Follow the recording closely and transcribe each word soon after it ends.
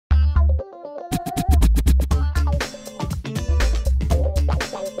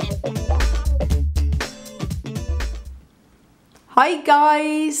Hi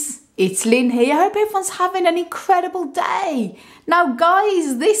guys, it's Lynn here. I hope everyone's having an incredible day. Now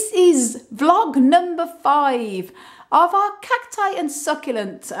guys, this is vlog number 5 of our cacti and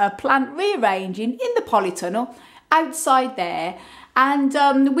succulent plant rearranging in the polytunnel outside there. And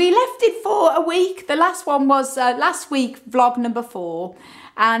we left it for a week. The last one was last week, vlog number 4.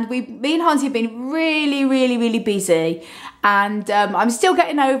 And me and Hansi have been really busy. And I'm still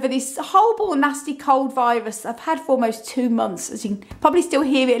getting over this horrible, nasty cold virus I've had for almost 2 months. As you can probably still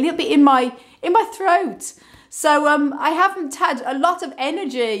hear it a little bit in my throat. So I haven't had a lot of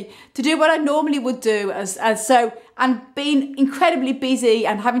energy to do what I normally would do, and being incredibly busy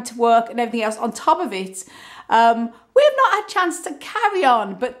and having to work and everything else on top of it. We have not had a chance to carry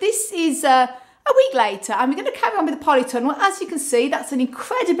on, but this is a week later and we're going to carry on with the polytunnel. As you can see, that's an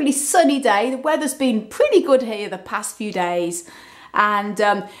incredibly sunny day. The weather's been pretty good here the past few days, and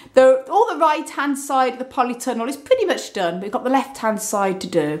all the right hand side of the polytunnel is pretty much done. We've got the left hand side to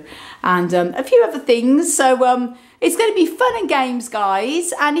do and a few other things, so it's going to be fun and games,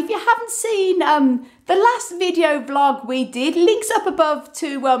 guys. And if you haven't seen the last video vlog we did, links up above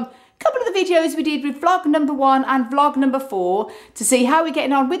to couple of the videos we did with vlog number 1 and vlog number 4 to see how we're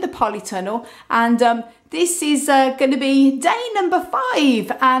getting on with the polytunnel. And this is going to be day number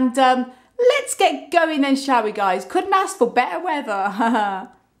 5, and let's get going then, shall we guys? Couldn't ask for better weather.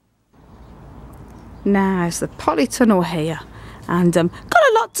 Now it's the polytunnel here, and got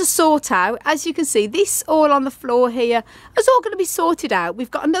a lot to sort out. As you can see, this all on the floor here is all going to be sorted out.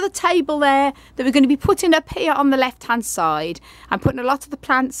 We've got another table there that we're going to be putting up here on the left hand side and putting a lot of the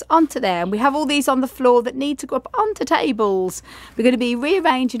plants onto there, and we have all these on the floor that need to go up onto tables. We're going to be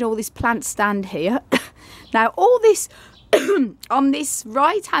rearranging all this plant stand here. Now all this on this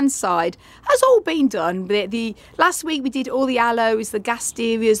right hand side has all been done. The last week we did all the aloes, the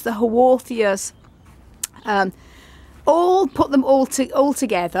gasterias, the haworthias, all put them all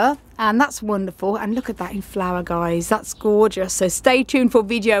together, and that's wonderful. And look at that in flower, guys, that's gorgeous. So stay tuned for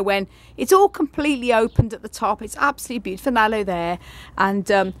video when it's all completely opened at the top. It's absolutely beautiful. Aloe there,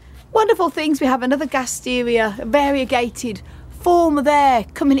 and wonderful things. We have another gasteria, a variegated form there,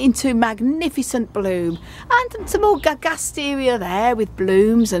 coming into magnificent bloom, and some more gasteria there with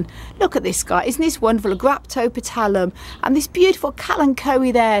blooms. And look at this guy, isn't this wonderful? A graptopetalum and this beautiful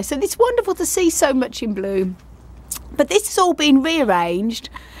kalanchoe there. So it's wonderful to see so much in bloom. But this has all been rearranged,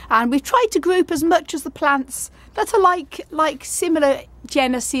 and we've tried to group as much as the plants that are like similar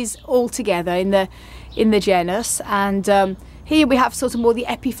genuses all together in the genus. And here we have sort of more the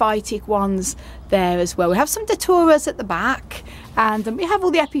epiphytic ones there as well. We have some daturas at the back, and we have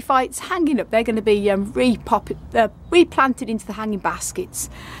all the epiphytes hanging up. They're going to be replanted into the hanging baskets.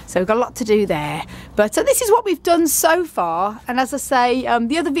 So we've got a lot to do there. But this is what we've done so far. And as I say,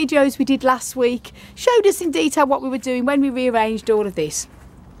 the other videos we did last week showed us in detail what we were doing when we rearranged all of this.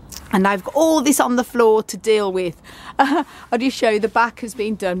 And I've got all this on the floor to deal with. I'll just show you the back has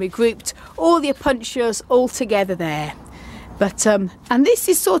been done. We grouped all the apuntures all together there. But and this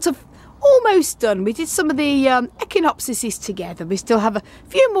is sort of almost done. We did some of the echinopsises together. We still have a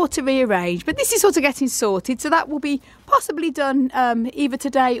few more to rearrange, but this is sort of getting sorted, so that will be possibly done either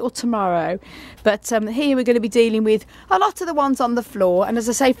today or tomorrow. But here we're going to be dealing with a lot of the ones on the floor. And as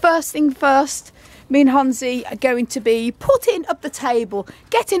I say, first thing first, me and Hansi are going to be putting up the table,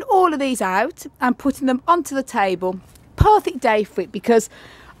 getting all of these out and putting them onto the table. Perfect day for it, because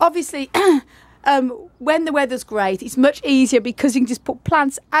obviously when the weather's great, it's much easier because you can just put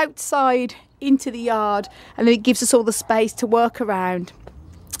plants outside into the yard, and then it gives us all the space to work around.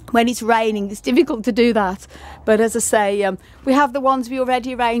 When it's raining, it's difficult to do that. But as I say, we have the ones we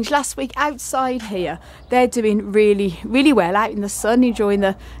already arranged last week outside here. They're doing really well out in the sun, enjoying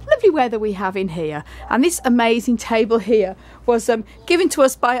the lovely weather we have in here. And this amazing table here was given to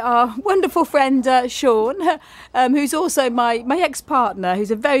us by our wonderful friend Sean, who's also my ex-partner,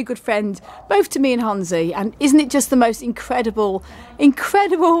 who's a very good friend both to me and Hansi. And isn't it just the most incredible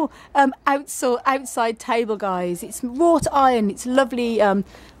outside table, guys? It's wrought iron, it's lovely,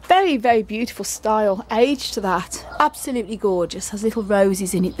 very beautiful style, age to that, absolutely gorgeous, has little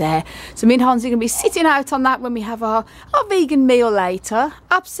roses in it there. So me and Hansi are going to be sitting out on that when we have our vegan meal later.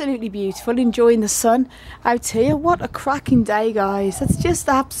 Absolutely beautiful, enjoying the sun out here. What a cracking day, guys, that's just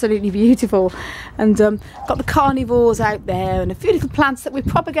absolutely beautiful. And got the carnivores out there, and a few little plants that we're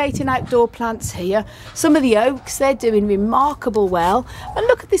propagating, outdoor plants here. Some of the oaks, they're doing remarkable well. And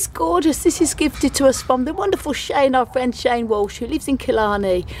look at this gorgeous, this is gifted to us from the wonderful Shane, our friend Shane Walsh, who lives in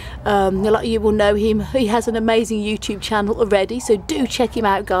Killarney. A lot of you will know him. He has an amazing YouTube channel already, so do check him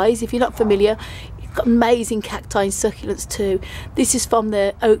out, guys, if you're not familiar. You've got amazing cacti and succulents too. This is from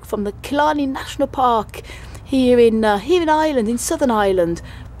the oak from the Killarney National Park here in Ireland, in Southern Ireland.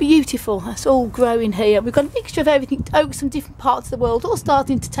 Beautiful. It's all growing here. We've got a mixture of everything, oaks from different parts of the world, all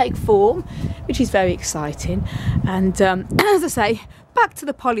starting to take form, which is very exciting. And as I say, back to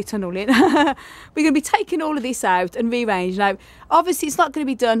the polytunnel in. We're going to be taking all of this out and rearranging. Now, obviously, it's not going to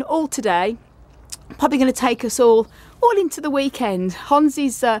be done all today. Probably going to take us all into the weekend. Hans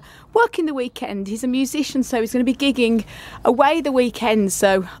is working the weekend. He's a musician, so he's going to be gigging away the weekend.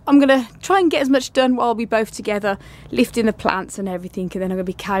 So I'm going to try and get as much done while we're both together, lifting the plants and everything, and then I'm going to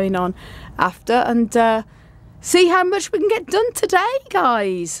be carrying on after and see how much we can get done today,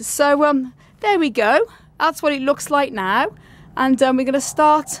 guys. So there we go. That's what it looks like now, and we're going to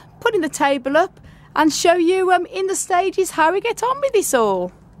start putting the table up and show you in the stages how we get on with this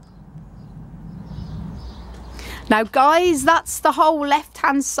all. Now guys, that's the whole left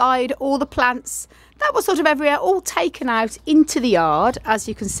hand side, all the plants that were sort of everywhere, all taken out into the yard, as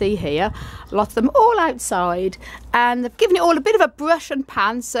you can see here. A lot of them all outside, and I've given it all a bit of a brush and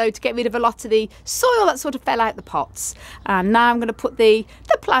pan, so to get rid of a lot of the soil that sort of fell out the pots. And now I'm going to put the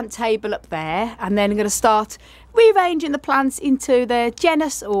plant table up there, and then I'm going to start rearranging the plants into their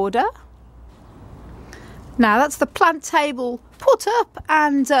genus order. Now that's the plant table put up,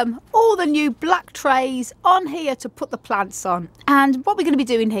 and all the new black trays on here to put the plants on. And what we're going to be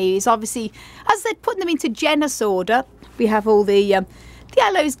doing here is, obviously, as they're putting them into genus order, we have all the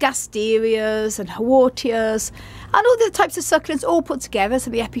aloes, gasterias and hawortias and all the types of succulents all put together,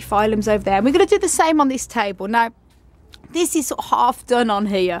 so the epiphyllums over there. And we're going to do the same on this table. Now, this is sort of half done on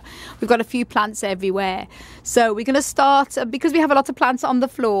here. We've got a few plants everywhere. So we're going to start, because we have a lot of plants on the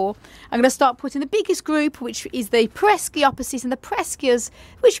floor, I'm going to start putting the biggest group, which is the Peresciopsis and the Perescias,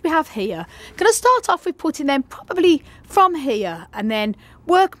 which we have here. I'm going to start off with putting them probably from here and then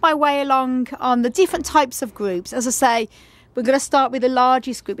work my way along on the different types of groups. As I say, we're going to start with the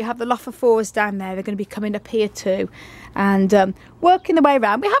largest group. We have the Lophophoras down there. They're going to be coming up here too. And working the way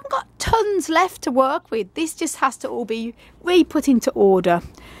around. We haven't got tons left to work with. This just has to all be re-put into order.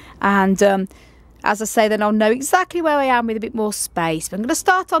 And as I say, then I'll know exactly where I am with a bit more space. But I'm going to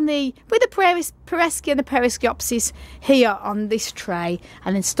start with the Perescia and the Peresciopsis here on this tray.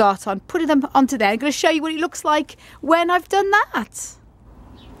 And then start on putting them onto there. I'm going to show you what it looks like when I've done that.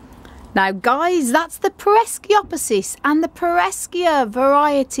 Now guys, that's the Peresciopsis and the Perescia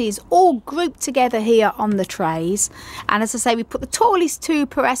varieties all grouped together here on the trays. And as I say, we put the tallest two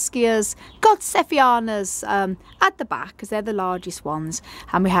Perescias, Godsephianas, at the back, because they're the largest ones.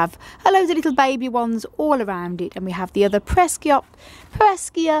 And we have a load of little baby ones all around it. And we have the other Perescia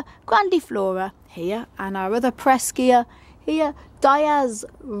grandiflora here, and our other Perescia here, Diaz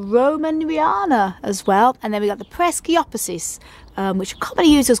Romaniana as well. And then we got the Peresciopsis, which are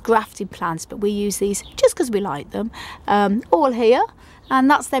commonly used as grafting plants, but we use these just because we like them, all here. And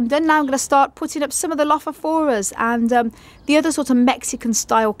that's them done. Now I'm going to start putting up some of the Lophophoras and the other sort of Mexican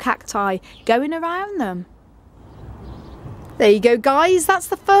style cacti going around them. There you go guys, that's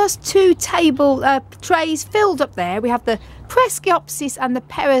the first two table trays filled up there. We have the Peresciopsis and the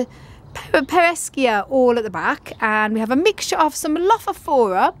Perescia all at the back, and we have a mixture of some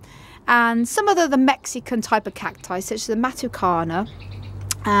Lophophora and some of the Mexican type of cacti, such as the Matucana,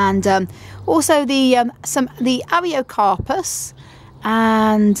 and also the Ariocarpus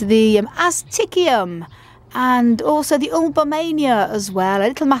and the Azticium, and also the Ulbomania as well, a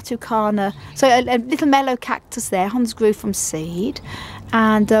little Matucana, so a little mellow cactus there, Hans grew from seed.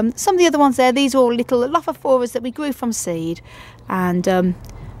 And some of the other ones there, these are all little Lophophoras that we grew from seed. And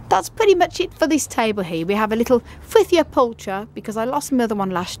that's pretty much it for this table here. We have a little Frithia pulcher, because I lost my other one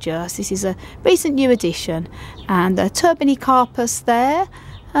last year, so this is a recent new addition. And a Turbinicarpus there,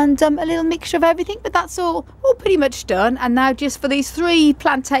 and a little mixture of everything, but that's all pretty much done. And now just for these three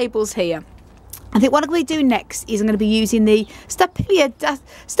plant tables here, I think what I'm going to do next is I'm going to be using the Stapelia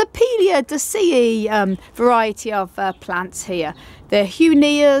dacei variety of plants here. The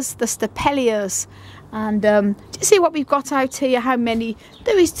Huneas, the Stapelias, and to see what we've got out here, how many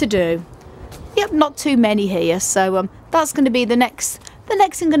there is to do. Yep, not too many here, so that's going to be the next thing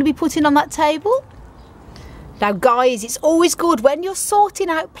I'm going to be putting on that table. Now guys, it's always good when you're sorting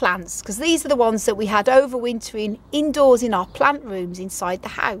out plants, because these are the ones that we had overwintering indoors in our plant rooms inside the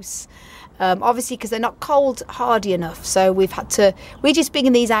house. Obviously because they're not cold hardy enough, so we're just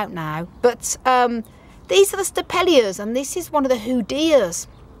bringing these out now. But these are the Stapelias, and this is one of the Hudeas.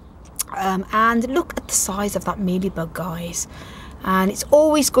 And look at the size of that mealybug, guys. And it's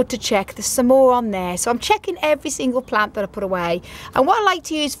always good to check. There's some more on there, so I'm checking every single plant that I put away. And what I like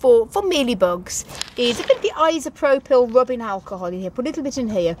to use for mealybugs is a bit of the isopropyl rubbing alcohol in here. Put a little bit in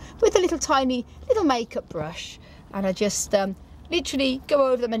here with a little tiny makeup brush, and I just literally go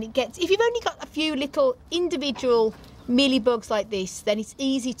over them, and it gets, if you've only got a few little individual mealybugs like this, then it's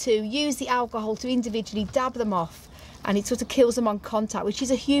easy to use the alcohol to individually dab them off, and it sort of kills them on contact, which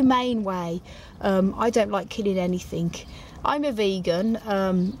is a humane way. I don't like killing anything. I'm a vegan,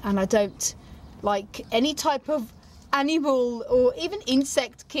 and I don't like any type of animal or even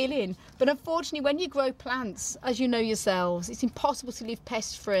insect killing, but unfortunately when you grow plants, as you know yourselves, it's impossible to live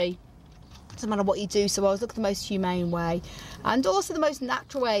pest free. Doesn't matter what you do, so I always look at the most humane way, and also the most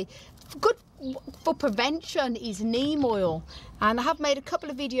natural way. Good for prevention is neem oil, and I have made a couple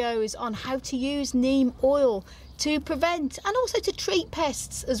of videos on how to use neem oil to prevent and also to treat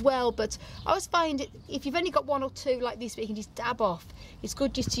pests as well. But I always find it, if you've only got one or two like this where you can just dab off, it's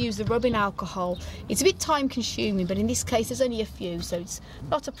good just to use the rubbing alcohol. It's a bit time consuming, but in this case there's only a few, so it's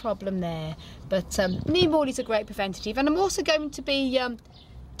not a problem there. But neem oil is a great preventative, and I'm also going to be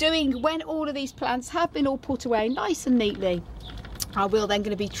doing, when all of these plants have been all put away nice and neatly, I will then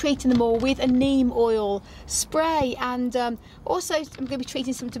going to be treating them all with a neem oil spray, and also I'm going to be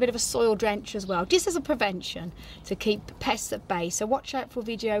treating some with a bit of a soil drench as well, just as a prevention to keep pests at bay. So watch out for a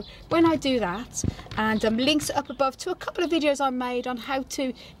video when I do that, and links up above to a couple of videos I made on how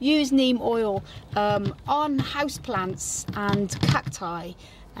to use neem oil on houseplants and cacti,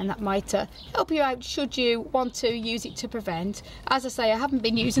 and that might help you out should you want to use it to prevent. As I say, I haven't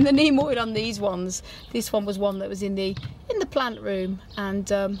been using the neem oil on these ones. This one was one that was in the plant room,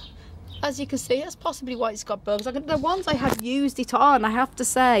 and as you can see, that's possibly why it's got bugs. The ones I have used it on, I have to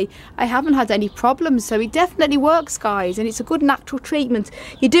say, I haven't had any problems, so it definitely works, guys, and it's a good natural treatment.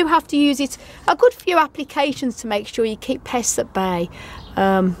 You do have to use it a good few applications to make sure you keep pests at bay,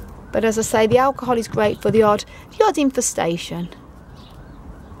 but as I say, the alcohol is great for the odd infestation.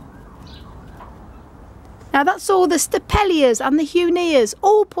 Now that's all the Stapelias and the Hunias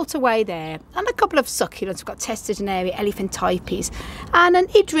all put away there, and a couple of succulents. We've got Testudinaria elephantypes and an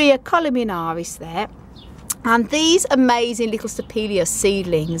Idria columinaris there. And these amazing little Stapelia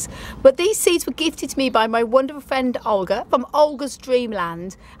seedlings, but these seeds were gifted to me by my wonderful friend Olga from Olga's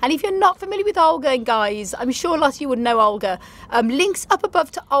Dreamland. And if you're not familiar with Olga, guys, I'm sure lots of you would know Olga. Links up above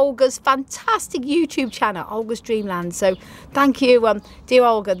to Olga's fantastic YouTube channel, Olga's Dreamland. So thank you, dear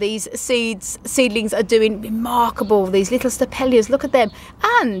Olga. These seedlings are doing remarkable. These little Stapelias, look at them.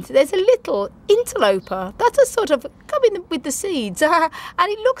 And there's a little interloper that has sort of come in with the seeds, and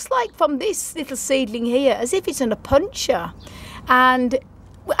it looks like from this little seedling here as if it's in a puncher, and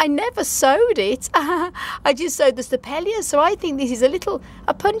I never sowed it. I just sowed the Stapelia, so I think this is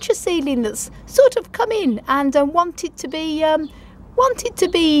a puncher seedling that's sort of come in and wanted to be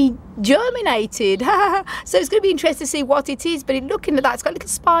germinated. So it's going to be interesting to see what it is, but looking at that, it's got little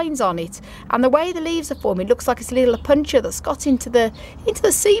spines on it, and the way the leaves are forming, it looks like it's a little puncher that's got into the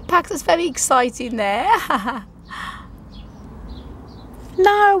seed packs. That's very exciting there.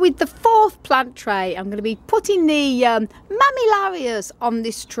 Now with the fourth plant tray, I'm going to be putting the Mammillarias on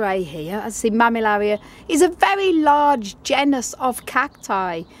this tray here. As I see, Mammillaria is a very large genus of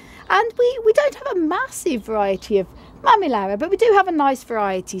cacti, and we don't have a massive variety of Mammillaria, but we do have a nice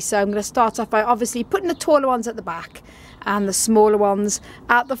variety. So I'm going to start off by obviously putting the taller ones at the back and the smaller ones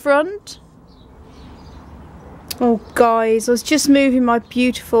at the front. Oh guys, I was just moving my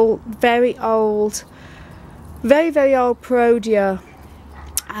beautiful, very old Prodia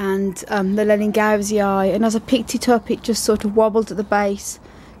and the Lellingausii, and as I picked it up, it just sort of wobbled at the base.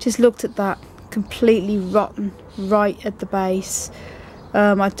 Just looked at that, completely rotten right at the base.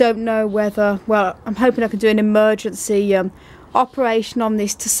 I don't know whether, well, I'm hoping I can do an emergency operation on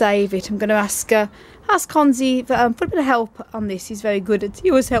this to save it. I'm going to ask Konzi for a bit of help on this. He's very good at,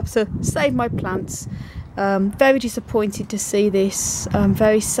 he always helps to save my plants. Very disappointed to see this,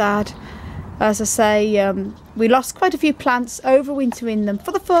 very sad. As I say, we lost quite a few plants overwintering them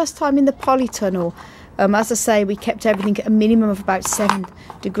for the first time in the Polytunnel. As I say, we kept everything at a minimum of about 7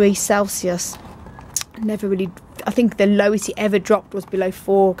 degrees Celsius. Never really, I think the lowest it ever dropped was below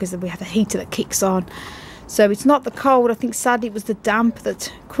 4, because we have a heater that kicks on. So it's not the cold, I think sadly it was the damp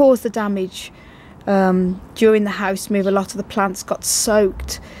that caused the damage. During the house move, a lot of the plants got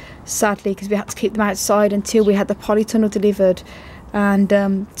soaked, sadly, because we had to keep them outside until we had the Polytunnel delivered. And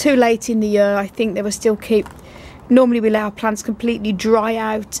too late in the year, I think they were still normally we allow plants completely dry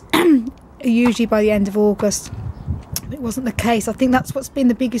out usually by the end of August. It wasn't the case. I think that's what's been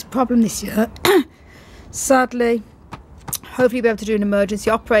the biggest problem this year. Sadly, hopefully we'll be able to do an emergency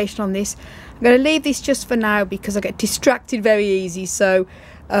operation on this. I'm going to leave this just for now because I get distracted very easy. So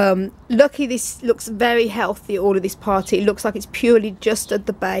lucky this looks very healthy, all of this part. It looks like it's purely just at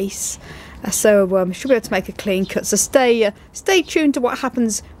the base. So should be able to make a clean cut. So stay tuned to what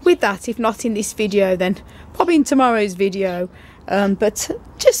happens with that. If not in this video, then probably in tomorrow's video. But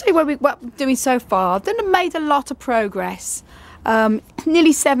just see what we're doing so far. I've made a lot of progress.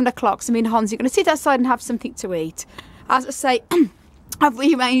 Nearly 7 o'clock, so me and Hans are going to sit outside and have something to eat. As I say, I've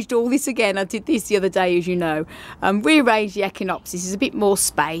rearranged all this again. I did this the other day, as you know. Rearranged the echinopsis. There's a bit more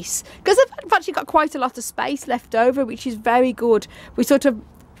space, because I've actually got quite a lot of space left over, which is very good. We sort of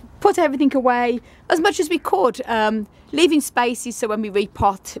put everything away as much as we could, leaving spaces so when we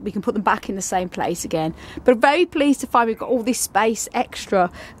repot we can put them back in the same place again. But very pleased to find we've got all this space extra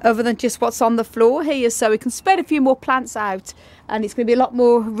other than just what's on the floor here, so we can spread a few more plants out and it's going to be a lot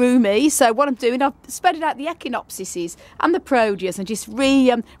more roomy. So what I'm doing, I've spread out the echinopsises and the proteas and just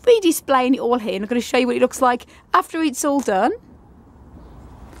re-displaying it all here, and I'm going to show you what it looks like after it's all done.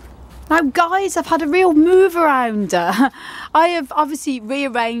 Now guys, I've had a real move around. I have obviously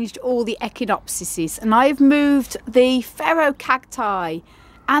rearranged all the echinopsises, and I have moved the ferrocacti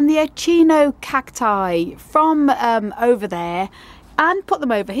and the echinocacti from over there and put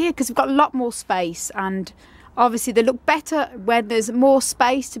them over here, because we've got a lot more space, and obviously they look better when there's more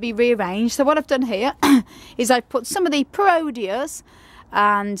space to be rearranged. So what I've done here is I've put some of the parodias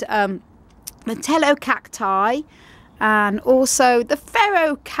and the telocacti and also the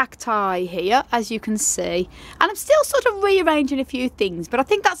ferrocacti here, as you can see. And I'm still sort of rearranging a few things, but I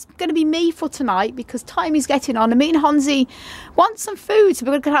think that's going to be me for tonight because time is getting on. And me and Hansi want some food, so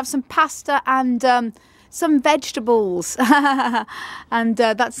we're going to have some pasta and some vegetables. And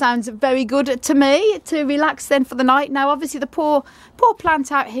that sounds very good to me, to relax then for the night. Now obviously the poor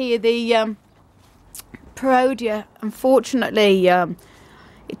plant out here, the parodia, unfortunately,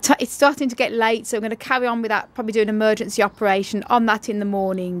 it's starting to get late, so I'm going to carry on with that, probably do an emergency operation on that in the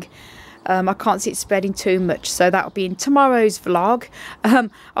morning. I can't see it spreading too much, so that'll be in tomorrow's vlog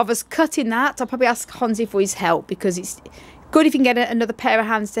of us cutting that. I'll probably ask Hansi for his help, because it's good if you can get another pair of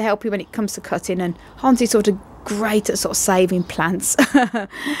hands to help you when it comes to cutting, and Hansi's sort of great at sort of saving plants.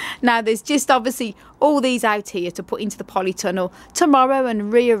 Now there's just obviously all these out here to put into the polytunnel tomorrow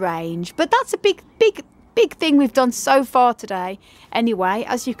and rearrange, but that's a big thing we've done so far today. Anyway,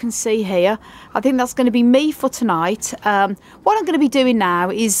 as you can see here, I think that's going to be me for tonight. What I'm going to be doing now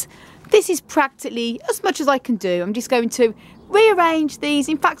is, this is practically as much as I can do. I'm just going to rearrange these.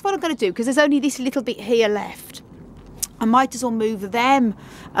 In fact, what I'm going to do, because there's only this little bit here left, I might as well move them.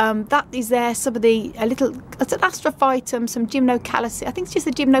 That is there, some of the it's an astrophytum, some gymnocalaceum. I think it's just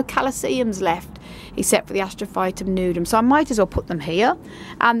the gymnocalaceums left, except for the astrophytum nudum. So I might as well put them here,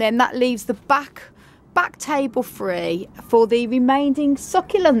 and then that leaves the back table free for the remaining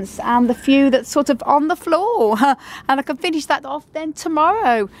succulents and the few that's sort of on the floor. And I can finish that off then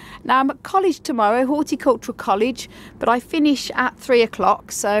tomorrow. Now I'm at college tomorrow, horticultural college, but I finish at 3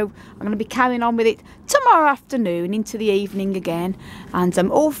 o'clock, so I'm going to be carrying on with it tomorrow afternoon into the evening again, and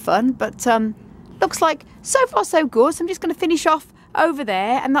all fun. But looks like so far so good, so I'm just going to finish off over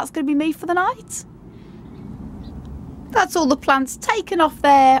there, and that's going to be me for the night. That's all the plants taken off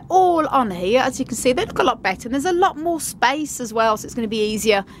there, all on here. As you can see, they look a lot better, and there's a lot more space as well, so it's going to be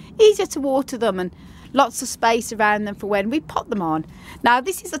easier to water them, and lots of space around them for when we pot them on. Now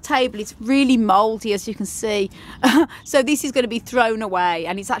this is a table, it's really mouldy, as you can see. So this is going to be thrown away,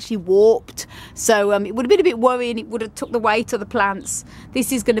 and it's actually warped, so it would have been a bit worrying. It would have took the weight of the plants.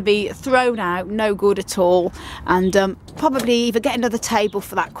 This is going to be thrown out, no good at all, and probably either get another table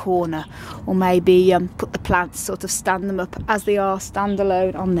for that corner, or maybe put the plants, sort of stand them up as they are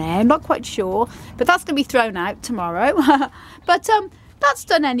standalone on there. I'm not quite sure, but that's going to be thrown out tomorrow. But that's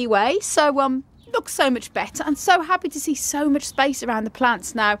done anyway, so looks so much better, and so happy to see so much space around the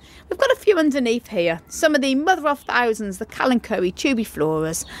plants. Now we've got a few underneath here, some of the mother of thousands, the Kalanchoe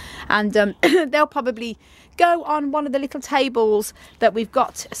tubifloras, and they'll probably go on one of the little tables that we've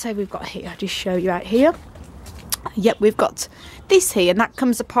got. So we've got here, I'll just show you out here. Yep, we've got this here, and that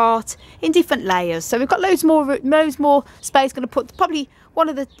comes apart in different layers, so we've got loads more space. Going to put probably one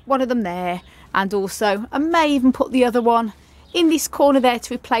of them there, and also I may even put the other one in this corner there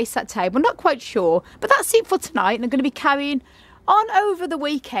to replace that table. I'm not quite sure, but that's it for tonight, and I'm going to be carrying on over the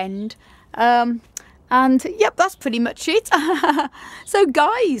weekend. And yep, that's pretty much it. So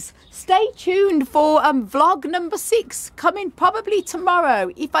guys, stay tuned for vlog number 6 coming probably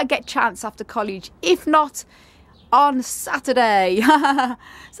tomorrow if I get chance after college, if not on Saturday.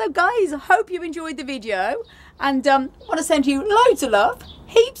 So guys, I hope you enjoyed the video, and want to send you loads of love,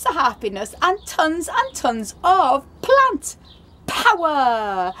 heaps of happiness, and tons of plant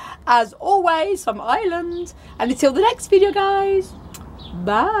power, as always, from Ireland. And until the next video, guys,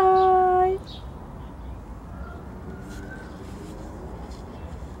 bye.